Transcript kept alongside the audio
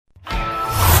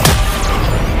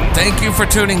Thank you for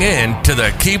tuning in to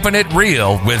the Keeping It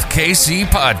Real with KC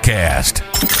podcast,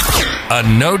 a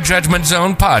no judgment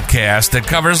zone podcast that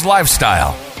covers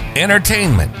lifestyle,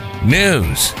 entertainment,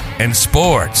 news, and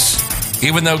sports.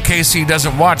 Even though KC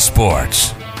doesn't watch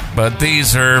sports, but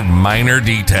these are minor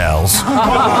details.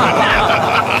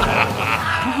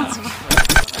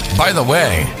 By the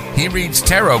way, he reads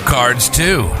tarot cards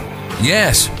too.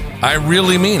 Yes, I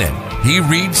really mean it. He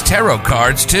reads tarot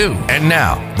cards too. And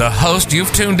now, the host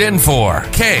you've tuned in for,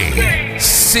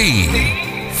 KC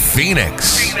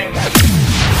Phoenix.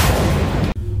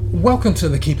 Welcome to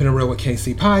the Keeping It Real with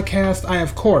KC podcast. I,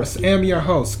 of course, am your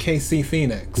host, KC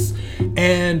Phoenix.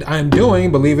 And I'm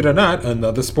doing, believe it or not,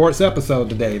 another sports episode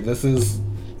today. This is,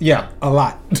 a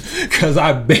lot. Because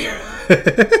I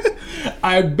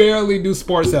barely do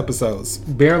sports episodes.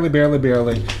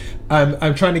 Barely.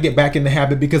 I'm trying to get back in the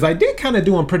habit because I did kind of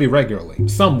do them pretty regularly,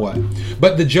 somewhat.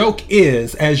 But the joke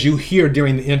is, as you hear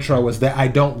during the intro, is that I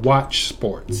don't watch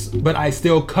sports, but I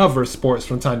still cover sports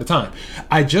from time to time.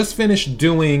 I just finished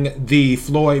doing the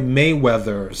Floyd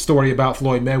Mayweather story about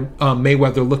Floyd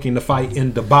Mayweather looking to fight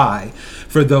in Dubai.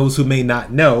 For those who may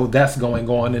not know, that's going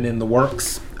on and in the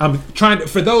works. I'm trying to,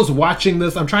 for those watching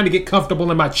this, I'm trying to get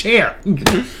comfortable in my chair.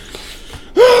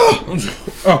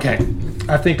 Okay,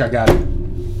 I think I got it.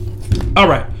 All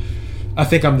right, I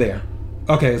think I'm there.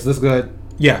 Okay, is this good?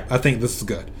 Yeah, I think this is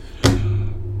good.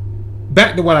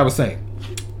 Back to what I was saying.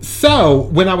 So,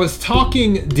 when I was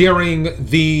talking during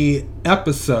the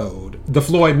episode, the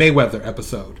Floyd Mayweather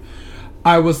episode,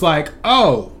 I was like,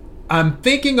 I'm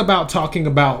thinking about talking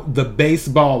about the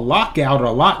baseball lockout or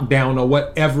lockdown or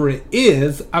whatever it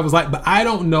is. I was like, but I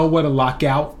don't know what a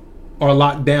lockout or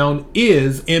lockdown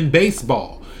is in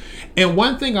baseball. And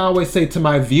one thing I always say to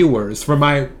my viewers, for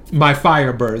my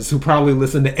Firebirds who probably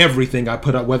listen to everything I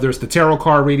put up, whether it's the tarot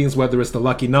card readings, whether it's the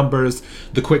lucky numbers,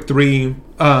 the quick three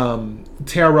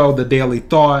tarot, the daily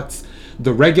thoughts,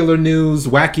 the regular news,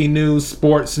 wacky news,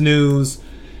 sports news,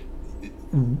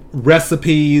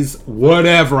 recipes,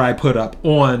 whatever I put up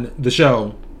on the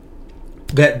show,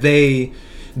 that they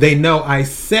know I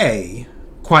say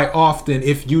quite often,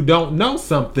 if you don't know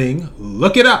something,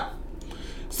 look it up.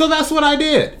 So that's what I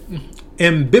did.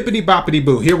 And bippity boppity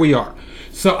boo, here we are.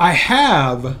 So I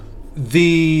have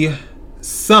the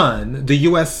Sun, the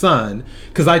US Sun,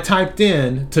 because I typed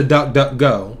in to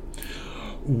DuckDuckGo,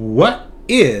 what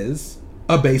is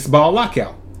a baseball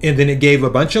lockout? And then it gave a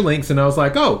bunch of links and I was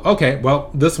like, oh, okay, well,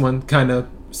 this one kind of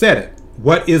said it.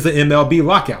 What is an MLB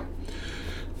lockout?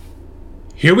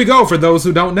 Here we go for those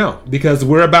who don't know, because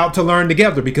we're about to learn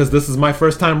together, because this is my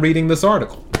first time reading this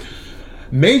article.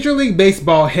 Major League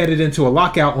Baseball headed into a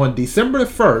lockout on December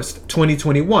 1st,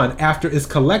 2021, after its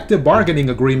collective bargaining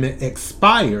agreement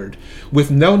expired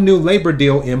with no new labor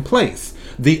deal in place.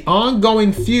 The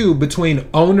ongoing feud between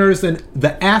owners and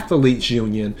the athletes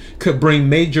union could bring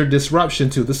major disruption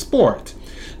to the sport,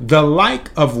 the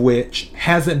like of which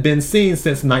hasn't been seen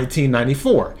since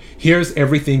 1994. Here's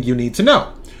everything you need to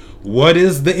know. What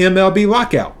is the MLB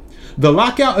lockout? The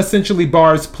lockout essentially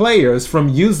bars players from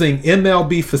using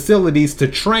MLB facilities to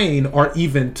train or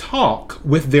even talk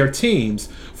with their teams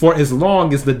for as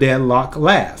long as the deadlock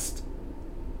lasts.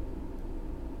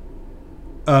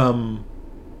 I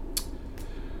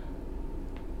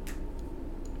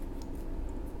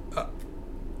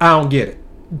don't get it.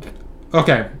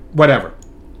 Okay, whatever.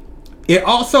 It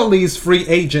also leaves free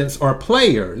agents or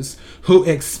players who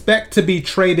expect to be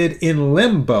traded in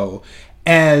limbo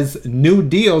as new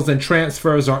deals and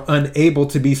transfers are unable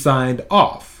to be signed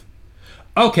off.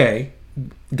 Okay,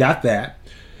 got that.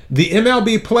 The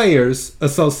MLB Players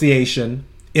Association,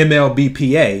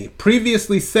 MLBPA,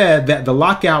 previously said that the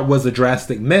lockout was a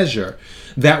drastic measure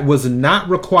that was not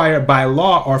required by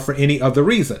law or for any other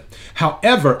reason.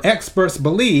 However, experts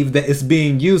believe that it's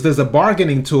being used as a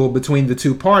bargaining tool between the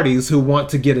two parties who want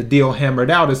to get a deal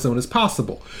hammered out as soon as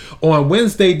possible. On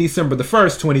Wednesday, December the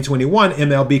 1st, 2021,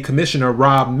 MLB Commissioner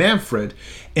Rob Manfred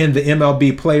and the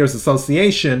MLB Players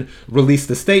Association released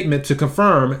a statement to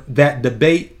confirm that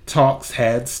debate talks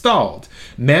had stalled.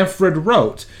 Manfred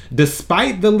wrote,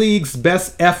 "Despite the league's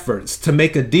best efforts to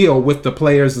make a deal with the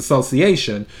Players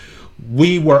Association,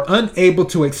 we were unable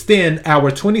to extend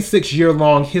our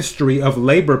 26-year-long history of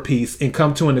labor peace and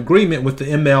come to an agreement with the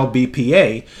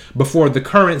MLBPA before the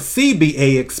current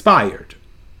CBA expired.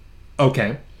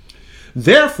 Okay.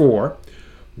 Therefore,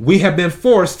 we have been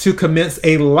forced to commence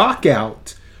a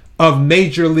lockout of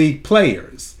major league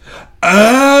players."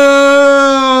 Oh,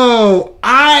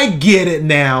 I get it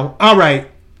now. All right,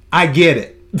 I get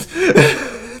it.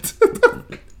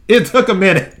 It took a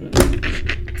minute.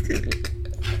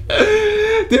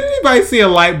 Did anybody see a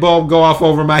light bulb go off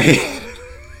over my head?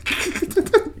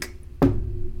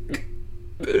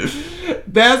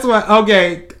 That's what.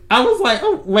 Okay, I was like,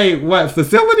 oh wait, what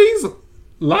facilities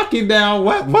locking down?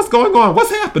 What's going on?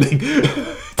 What's happening?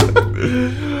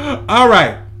 All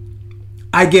right,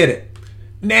 I get it.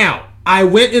 Now I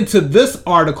went into this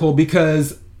article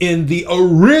because in the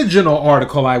original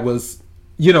article I was,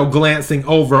 glancing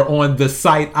over on the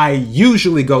site I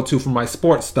usually go to for my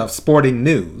sports stuff,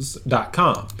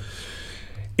 sportingnews.com.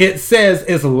 It says,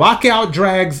 as lockout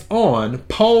drags on,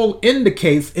 poll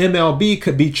indicates MLB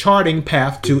could be charting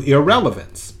path to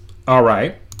irrelevance. All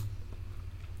right.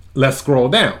 Let's scroll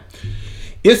down.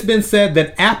 It's been said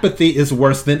that apathy is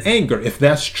worse than anger. If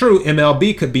that's true,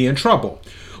 MLB could be in trouble.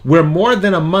 We're more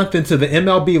than a month into the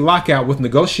MLB lockout with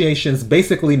negotiations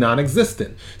basically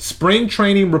non-existent. Spring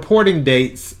training reporting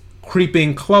dates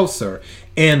creeping closer,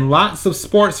 and lots of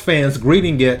sports fans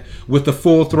greeting it with the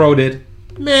full-throated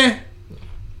meh.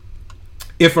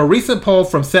 If a recent poll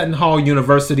from Seton Hall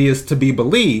University is to be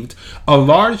believed, a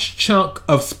large chunk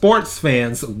of sports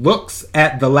fans looks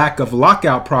at the lack of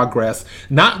lockout progress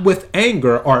not with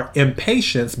anger or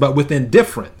impatience, but with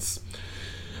indifference.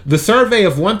 The survey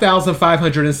of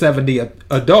 1,570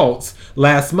 adults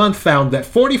last month found that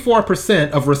 44%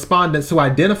 of respondents who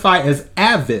identify as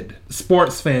avid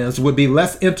sports fans would be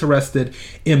less interested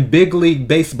in big league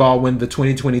baseball when the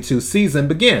 2022 season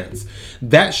begins.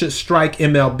 That should strike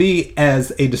MLB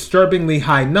as a disturbingly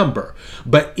high number.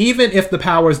 But even if the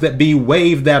powers that be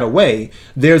wave that away,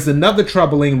 there's another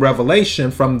troubling revelation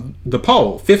from the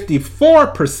poll.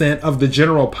 54% of the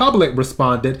general public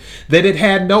responded that it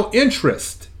had no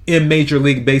interest in Major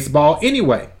League Baseball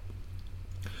anyway.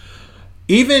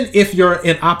 Even if you're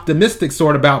an optimistic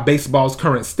sort about baseball's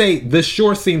current state, this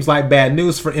sure seems like bad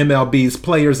news for MLB's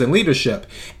players and leadership.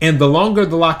 And the longer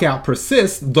the lockout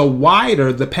persists, the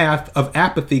wider the path of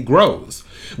apathy grows.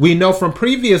 We know from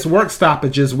previous work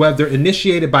stoppages, whether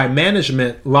initiated by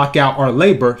management, lockout, or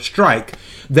labor strike,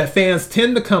 that fans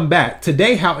tend to come back.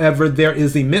 Today, however, there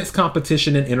is immense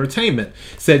competition in entertainment,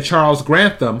 said Charles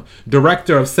Grantham,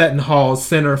 director of Seton Hall's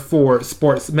Center for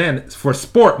Sport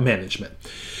Management.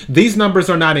 These numbers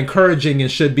are not encouraging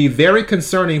and should be very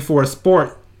concerning for a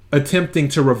sport attempting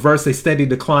to reverse a steady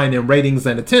decline in ratings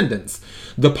and attendance.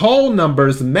 The poll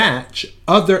numbers match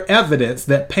other evidence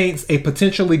that paints a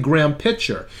potentially grim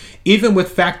picture, even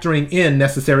with factoring in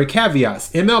necessary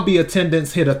caveats. MLB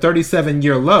attendance hit a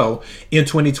 37-year low in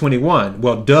 2021.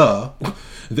 Well, duh.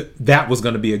 That was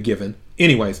going to be a given.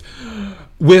 Anyways,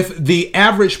 with the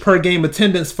average per game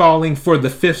attendance falling for the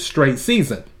 5th straight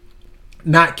season,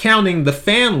 not counting the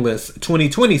fanless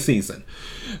 2020 season.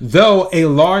 Though a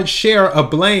large share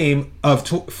of blame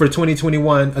for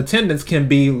 2021 attendance can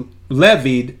be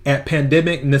levied at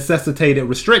pandemic necessitated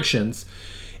restrictions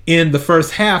in the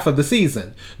first half of the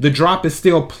season, the drop is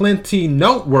still plenty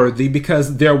noteworthy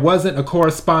because there wasn't a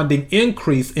corresponding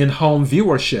increase in home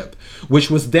viewership,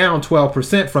 which was down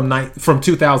 12% from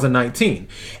 2019.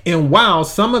 And while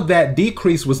some of that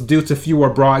decrease was due to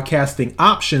fewer broadcasting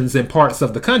options in parts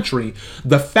of the country,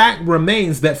 the fact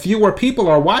remains that fewer people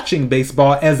are watching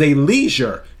baseball as a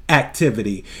leisure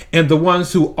activity, and the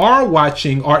ones who are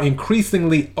watching are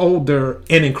increasingly older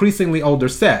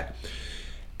set.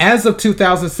 As of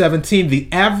 2017, the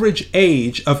average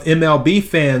age of MLB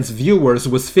fans' viewers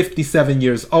was 57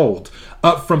 years old,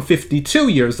 up from 52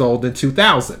 years old in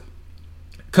 2000.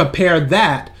 Compare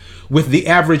that with the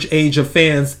average age of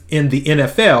fans in the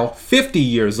NFL, 50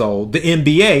 years old, the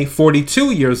NBA,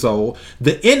 42 years old,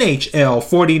 the NHL,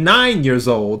 49 years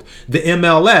old, the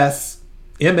MLS,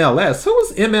 who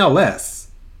is MLS?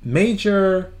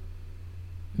 Major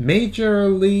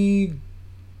League,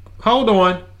 hold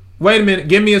on. Wait a minute.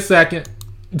 Give me a second.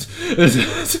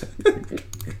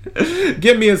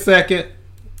 Give me a second.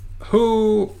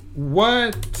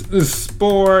 What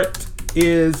sport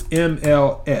is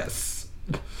MLS?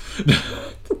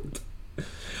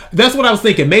 That's what I was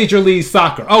thinking. Major League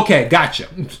Soccer. Okay, gotcha.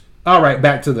 All right,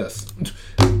 back to this.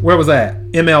 Where was I at?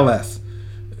 MLS.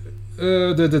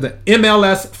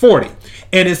 MLS 40.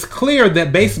 And it's clear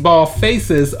that baseball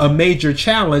faces a major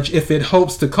challenge if it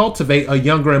hopes to cultivate a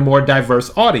younger and more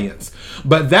diverse audience.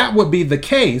 But that would be the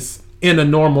case in a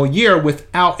normal year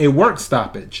without a work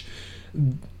stoppage.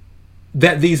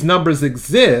 That these numbers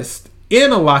exist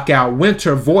in a lockout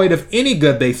winter void of any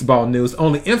good baseball news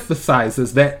only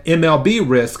emphasizes that MLB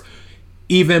risk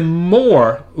even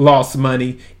more lost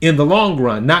money in the long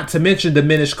run, not to mention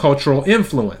diminished cultural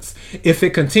influence, if it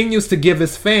continues to give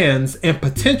its fans and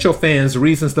potential fans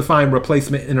reasons to find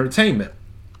replacement entertainment.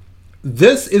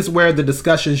 This is where the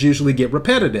discussions usually get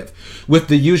repetitive, with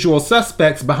the usual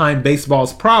suspects behind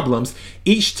baseball's problems,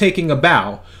 each taking a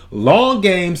bow. Long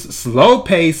games, slow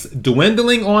pace,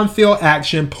 dwindling on-field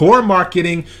action, poor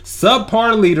marketing,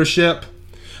 subpar leadership.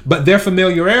 But their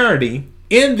familiarity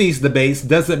in these debates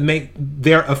doesn't make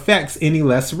their effects any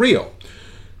less real.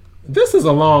 This is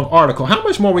a long article. How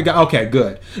much more we got? Okay,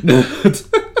 good.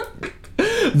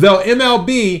 Though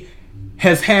MLB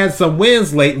has had some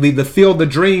wins lately, the Field of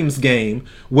Dreams game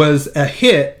was a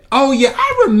hit. Oh yeah,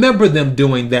 I remember them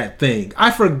doing that thing.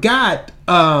 I forgot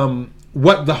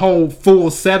what the whole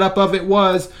full setup of it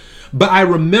was, but I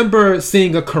remember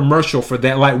seeing a commercial for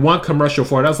that, like one commercial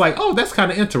for it. I was like, oh, that's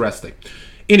kind of interesting.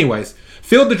 Anyways,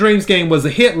 Field of Dreams game was a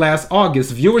hit last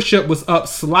August. Viewership was up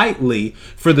slightly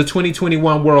for the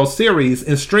 2021 World Series,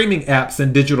 and streaming apps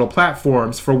and digital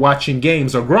platforms for watching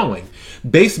games are growing.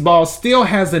 Baseball still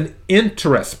has an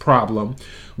interest problem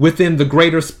within the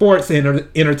greater sports and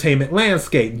entertainment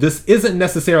landscape. This isn't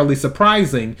necessarily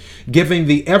surprising given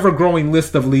the ever-growing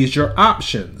list of leisure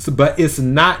options, but it's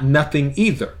not nothing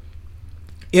either.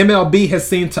 MLB has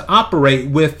seemed to operate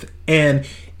with an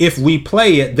if we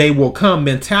play it, they will come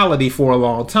mentality for a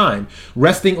long time,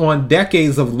 resting on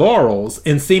decades of laurels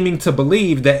and seeming to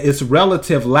believe that its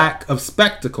relative lack of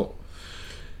spectacle,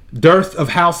 dearth of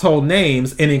household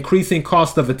names, and increasing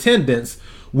cost of attendance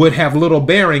would have little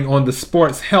bearing on the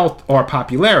sport's health or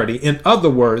popularity. In other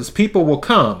words, people will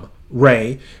come,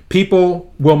 Ray.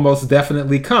 People will most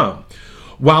definitely come.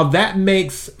 While that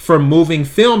makes for moving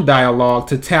film dialogue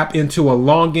to tap into a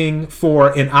longing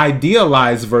for an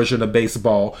idealized version of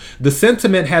baseball, the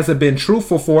sentiment hasn't been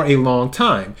truthful for a long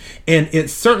time, and it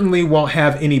certainly won't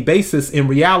have any basis in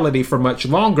reality for much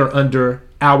longer under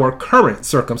our current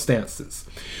circumstances.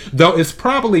 Though it's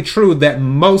probably true that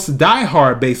most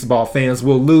diehard baseball fans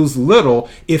will lose little,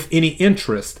 if any,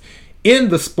 interest in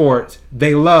the sport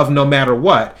they love no matter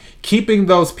what. Keeping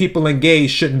those people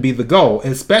engaged shouldn't be the goal,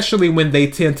 especially when they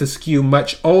tend to skew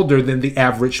much older than the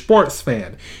average sports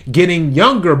fan. Getting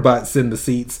younger butts in the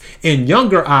seats and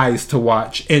younger eyes to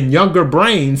watch and younger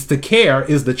brains to care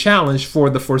is the challenge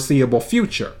for the foreseeable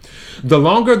future. The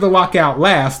longer the lockout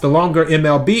lasts, the longer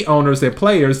MLB owners and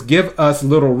players give us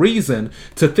little reason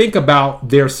to think about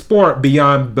their sport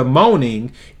beyond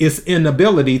bemoaning its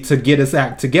inability to get its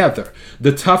act together.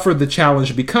 The tougher the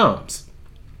challenge becomes.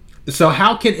 So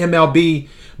how can MLB,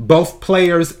 both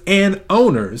players and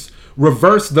owners,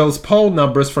 reverse those poll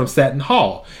numbers from Seton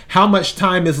Hall? How much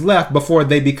time is left before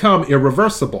they become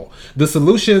irreversible? The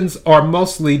solutions are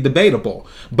mostly debatable,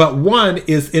 but one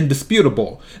is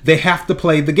indisputable. They have to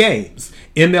play the games.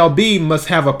 MLB must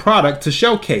have a product to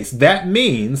showcase. That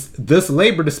means this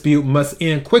labor dispute must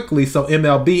end quickly so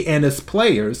MLB and its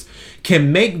players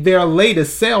can make their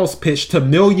latest sales pitch to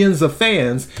millions of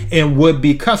fans and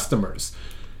would-be customers.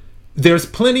 There's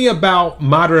plenty about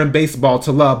modern baseball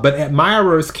to love, but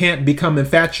admirers can't become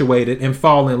infatuated and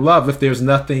fall in love if there's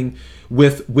nothing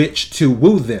with which to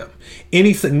woo them.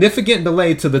 Any significant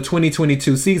delay to the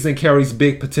 2022 season carries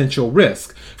big potential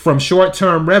risk, from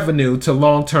short-term revenue to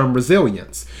long-term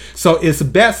resilience. So it's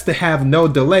best to have no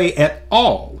delay at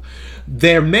all.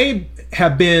 There may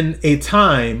have been a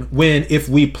time when if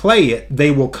we play it,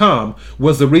 they will come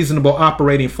was a reasonable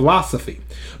operating philosophy,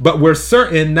 but we're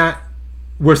certainly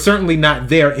not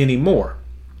there anymore.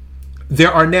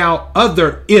 There are now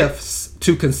other ifs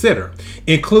to consider,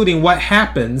 including what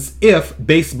happens if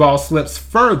baseball slips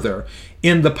further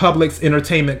in the public's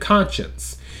entertainment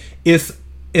conscience. It's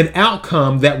an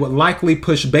outcome that would likely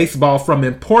push baseball from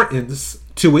importance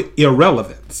to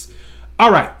irrelevance.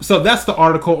 All right, so that's the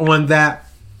article on that.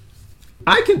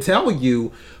 I can tell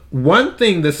you one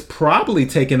thing that's probably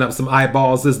taking up some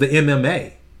eyeballs is the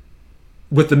MMA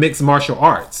with the mixed martial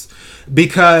arts,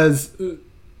 because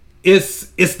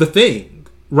it's the thing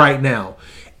right now.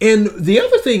 And the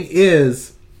other thing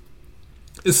is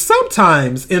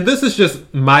sometimes, and this is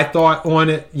just my thought on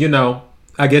it, you know,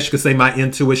 I guess you could say my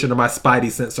intuition or my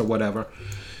spidey sense or whatever,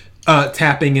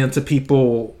 tapping into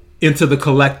people, into the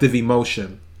collective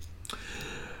emotion.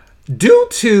 Due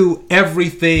to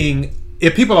everything,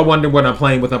 if people are wondering what I'm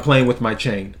playing with my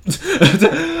chain.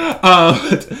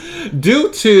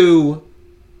 Due to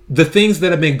the things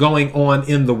that have been going on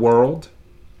in the world,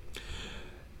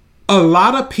 a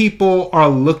lot of people are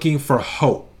looking for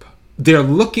hope. They're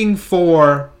looking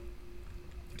for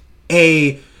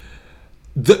a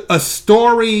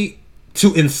story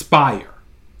to inspire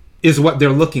is what they're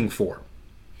looking for.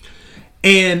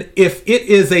 And if it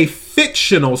is a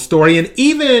fictional story, and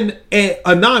even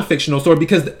a non-fictional story,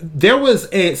 because there was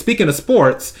speaking of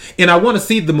sports, and I want to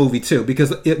see the movie too,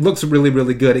 because it looks really,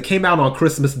 really good. It came out on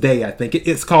Christmas Day, I think.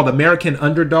 It's called American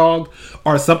Underdog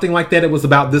or something like that. It was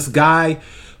about this guy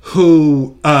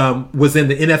who was in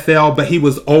the NFL, but he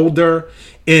was older,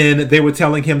 and they were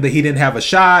telling him that he didn't have a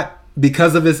shot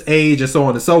because of his age and so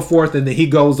on and so forth, and then he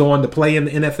goes on to play in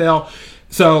the NFL.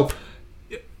 So,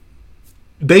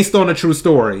 based on a true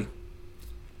story.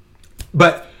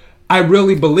 But I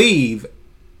really believe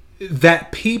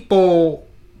that people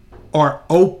are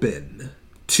open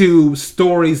to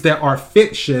stories that are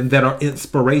fiction, that are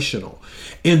inspirational.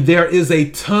 And there is a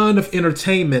ton of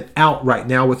entertainment out right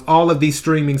now with all of these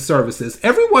streaming services.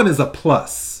 Everyone is a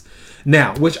plus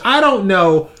now, which I don't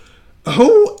know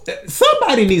who.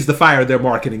 Somebody needs to fire their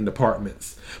marketing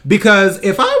departments. Because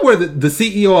if I were the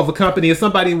CEO of a company and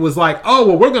somebody was like, oh,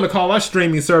 well, we're going to call our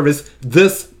streaming service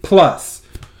this plus.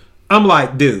 I'm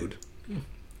like, dude,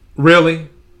 really?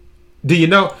 Do you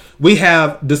know? We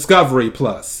have Discovery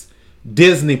Plus,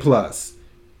 Disney Plus,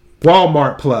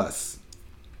 Walmart Plus,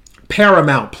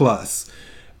 Paramount Plus.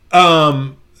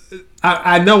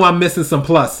 I know I'm missing some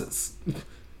pluses.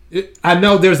 I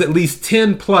know there's at least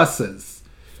 10 pluses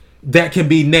that can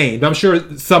be named. I'm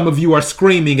sure some of you are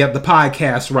screaming at the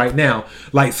podcast right now,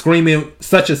 like screaming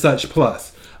such and such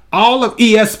plus. All of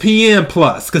ESPN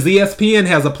Plus, because ESPN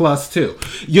has a plus too.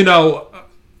 You know,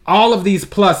 all of these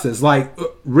pluses, like,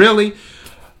 really?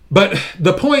 But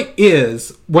the point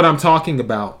is, what I'm talking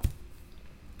about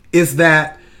is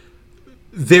that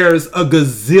there's a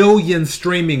gazillion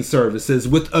streaming services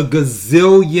with a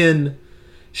gazillion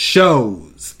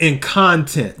shows and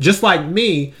content. Just like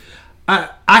me,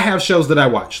 I have shows that I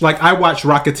watch. Like, I watch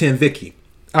Rakuten Viki.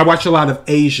 I watch a lot of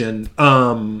Asian,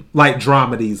 like,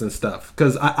 dramedies and stuff,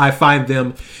 because I find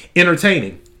them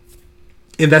entertaining.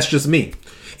 And that's just me.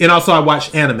 And also I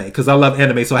watch anime, because I love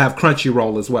anime, so I have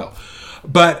Crunchyroll as well.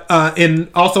 But, and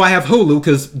also I have Hulu,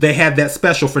 because they had that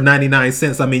special for 99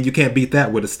 cents. I mean, you can't beat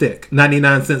that with a stick.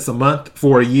 99 cents a month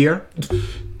for a year.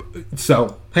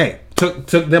 So, hey, took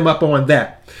them up on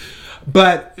that.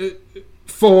 But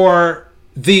for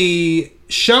the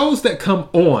shows that come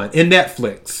on in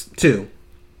Netflix too,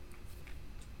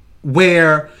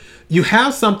 where you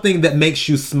have something that makes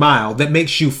you smile, that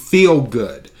makes you feel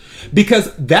good,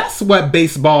 because that's what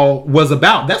baseball was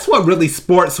about. That's what really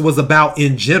sports was about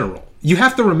in general. You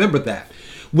have to remember that.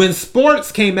 When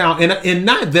sports came out, and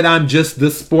not that I'm just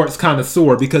the sports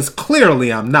connoisseur, because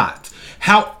clearly I'm not.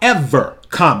 However,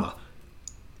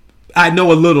 I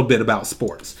know a little bit about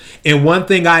sports. And one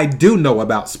thing I do know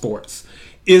about sports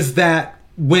is that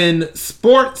when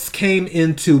sports came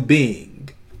into being,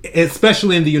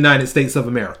 especially in the United States of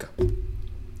America,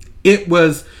 it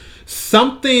was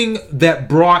something that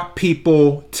brought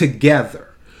people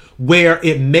together, where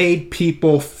it made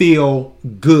people feel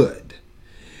good.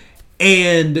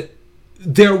 And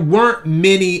there weren't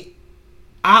many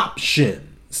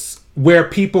options where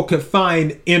people could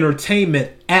find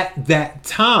entertainment at that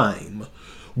time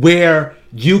where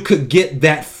you could get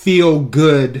that feel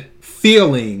good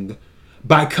feeling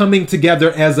by coming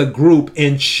together as a group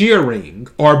and cheering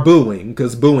or booing,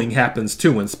 because booing happens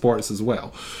too in sports as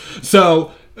well.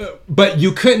 So, but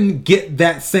you couldn't get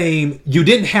that same, you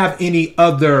didn't have any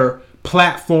other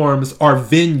platforms or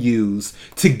venues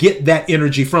to get that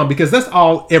energy from, because that's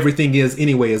all everything is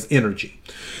anyway, is energy.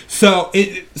 So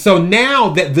now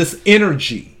that this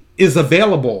energy is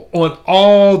available on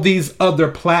all these other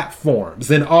platforms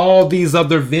and all these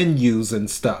other venues and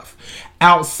stuff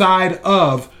outside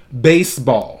of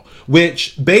baseball,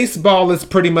 which baseball is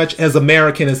pretty much as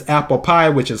American as apple pie,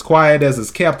 which is quiet as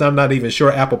it's kept. I'm not even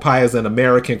sure apple pie is an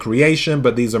American creation,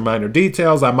 but these are minor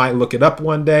details. I might look it up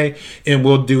one day and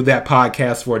we'll do that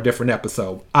podcast for a different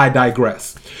episode. I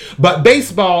digress. But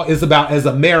baseball is about as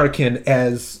American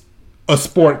as a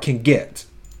sport can get.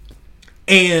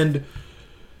 And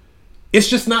it's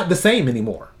just not the same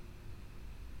anymore.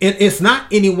 And it's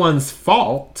not anyone's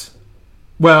fault.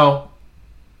 Well,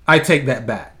 I take that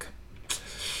back.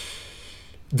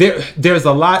 There's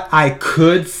a lot I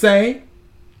could say.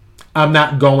 I'm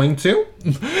not going to.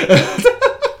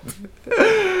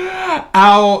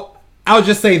 I'll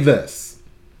just say this.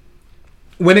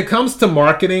 When it comes to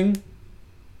marketing,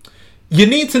 you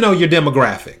need to know your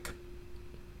demographic.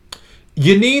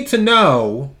 You need to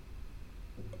know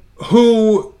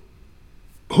who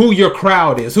your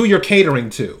crowd is, who you're catering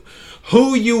to,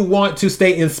 who you want to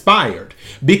stay inspired.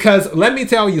 Because let me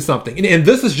tell you something, and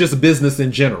this is just business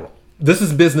in general. This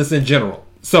is business in general.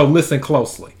 So listen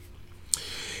closely.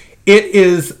 It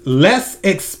is less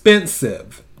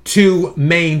expensive to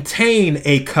maintain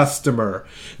a customer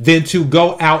than to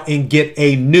go out and get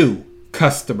a new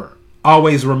customer.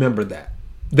 Always remember that.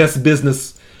 That's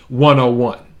business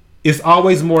 101. It's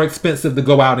always more expensive to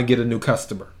go out and get a new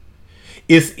customer.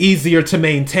 It's easier to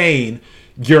maintain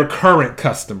your current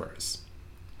customers.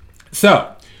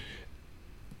 So,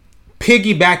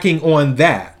 piggybacking on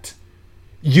that,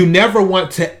 You never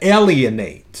want to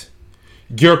alienate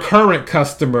your current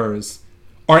customers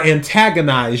or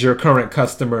antagonize your current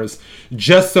customers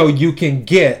just so you can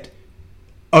get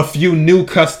a few new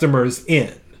customers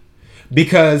in.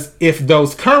 Because if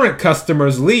those current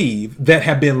customers leave that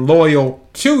have been loyal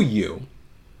to you,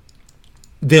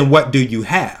 then what do you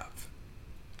have?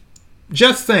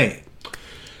 Just saying.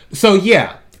 So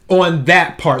yeah, on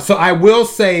that part. So I will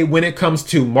say when it comes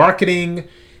to marketing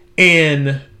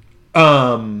and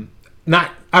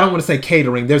I don't want to say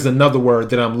catering. There's another word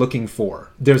that I'm looking for.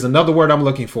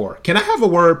 Can I have a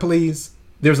word, please?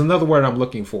 There's another word I'm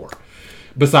looking for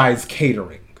besides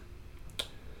catering.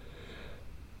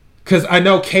 Because I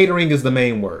know catering is the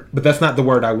main word, but that's not the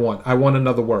word I want. I want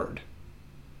another word.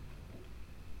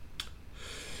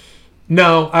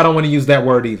 No, I don't want to use that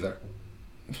word either.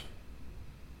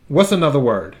 What's another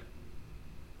word?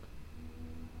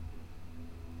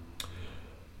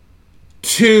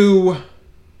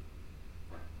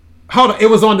 Hold on, it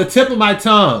was on the tip of my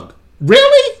tongue.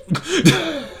 Really?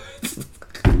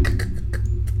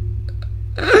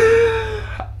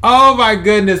 Oh my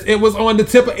goodness, it was on the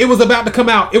tip. It was about to come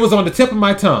out. It was on the tip of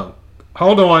my tongue.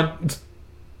 Hold on.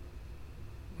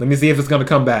 Let me see if it's going to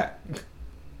come back.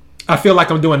 I feel like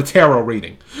I'm doing a tarot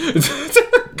reading.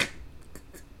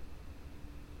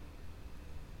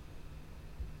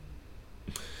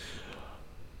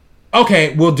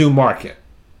 Okay, we'll do market.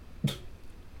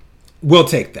 We'll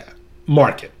take that.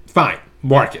 Market. Fine.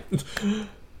 Market.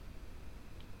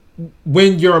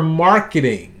 When you're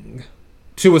marketing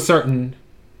to a certain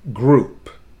group,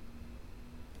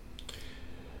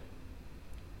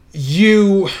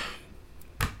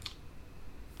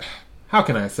 how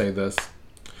can I say this?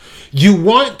 You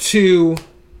want to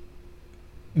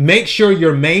make sure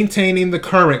you're maintaining the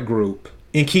current group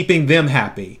and keeping them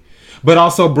happy, but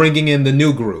also bringing in the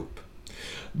new group.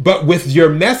 But with your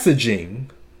messaging,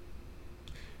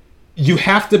 you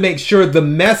have to make sure the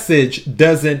message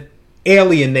doesn't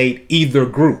alienate either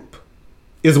group,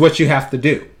 is what you have to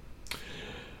do.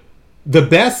 The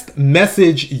best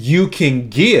message you can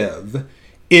give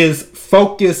is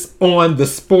focus on the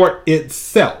sport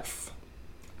itself.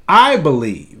 I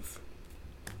believe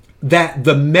that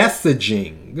the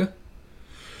messaging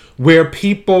where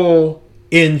people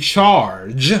in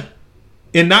charge,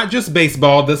 and not just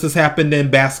baseball, this has happened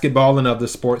in basketball and other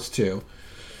sports too,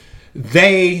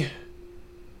 they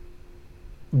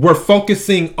were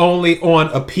focusing only on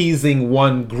appeasing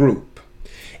one group.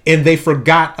 And they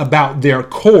forgot about their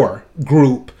core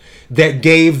group that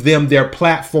gave them their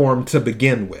platform to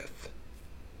begin with.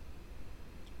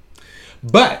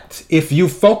 But if you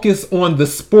focus on the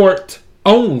sport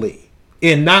only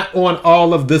and not on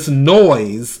all of this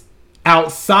noise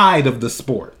outside of the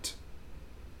sport,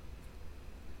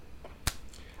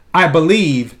 I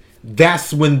believe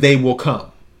that's when they will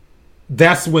come.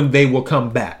 That's when they will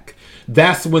come back.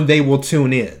 That's when they will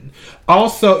tune in.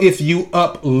 Also, if you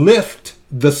uplift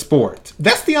the sport,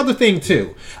 that's the other thing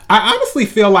too. I honestly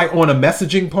feel like on a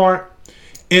messaging part,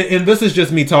 and this is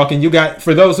just me talking, you got,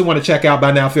 for those who want to check out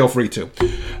by now, feel free to.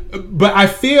 But I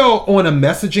feel on a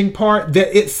messaging part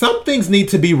that some things need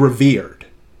to be revered.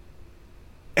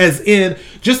 As in,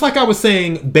 just like I was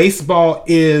saying, baseball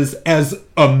is as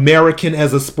American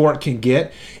as a sport can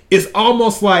get. It's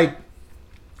almost like,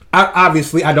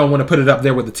 obviously, I don't want to put it up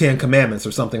there with the 10 Commandments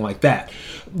or something like that.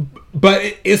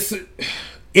 But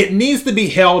it needs to be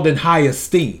held in high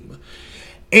esteem.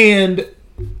 And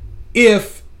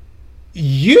if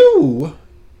you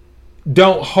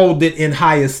don't hold it in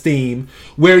high esteem,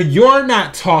 where you're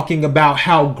not talking about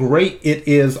how great it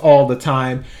is all the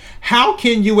time, how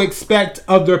can you expect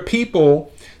other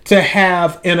people to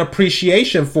have an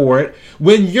appreciation for it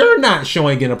when you're not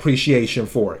showing an appreciation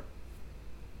for it?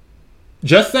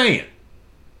 Just saying.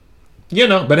 You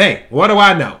know, but hey, what do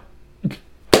I know?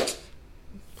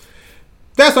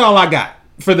 That's all I got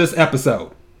for this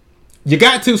episode. You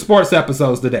got 2 sports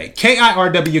episodes today.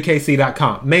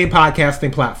 KIRWKC.com, main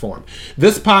podcasting platform.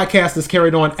 This podcast is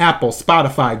carried on Apple,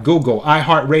 Spotify, Google,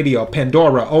 iHeartRadio,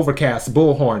 Pandora, Overcast,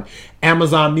 Bullhorn,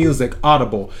 Amazon Music,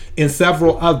 Audible, and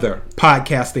several other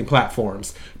podcasting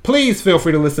platforms. Please feel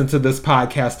free to listen to this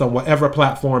podcast on whatever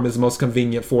platform is most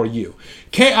convenient for you.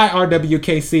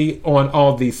 KIRWKC on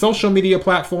all the social media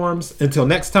platforms. Until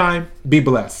next time, be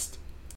blessed.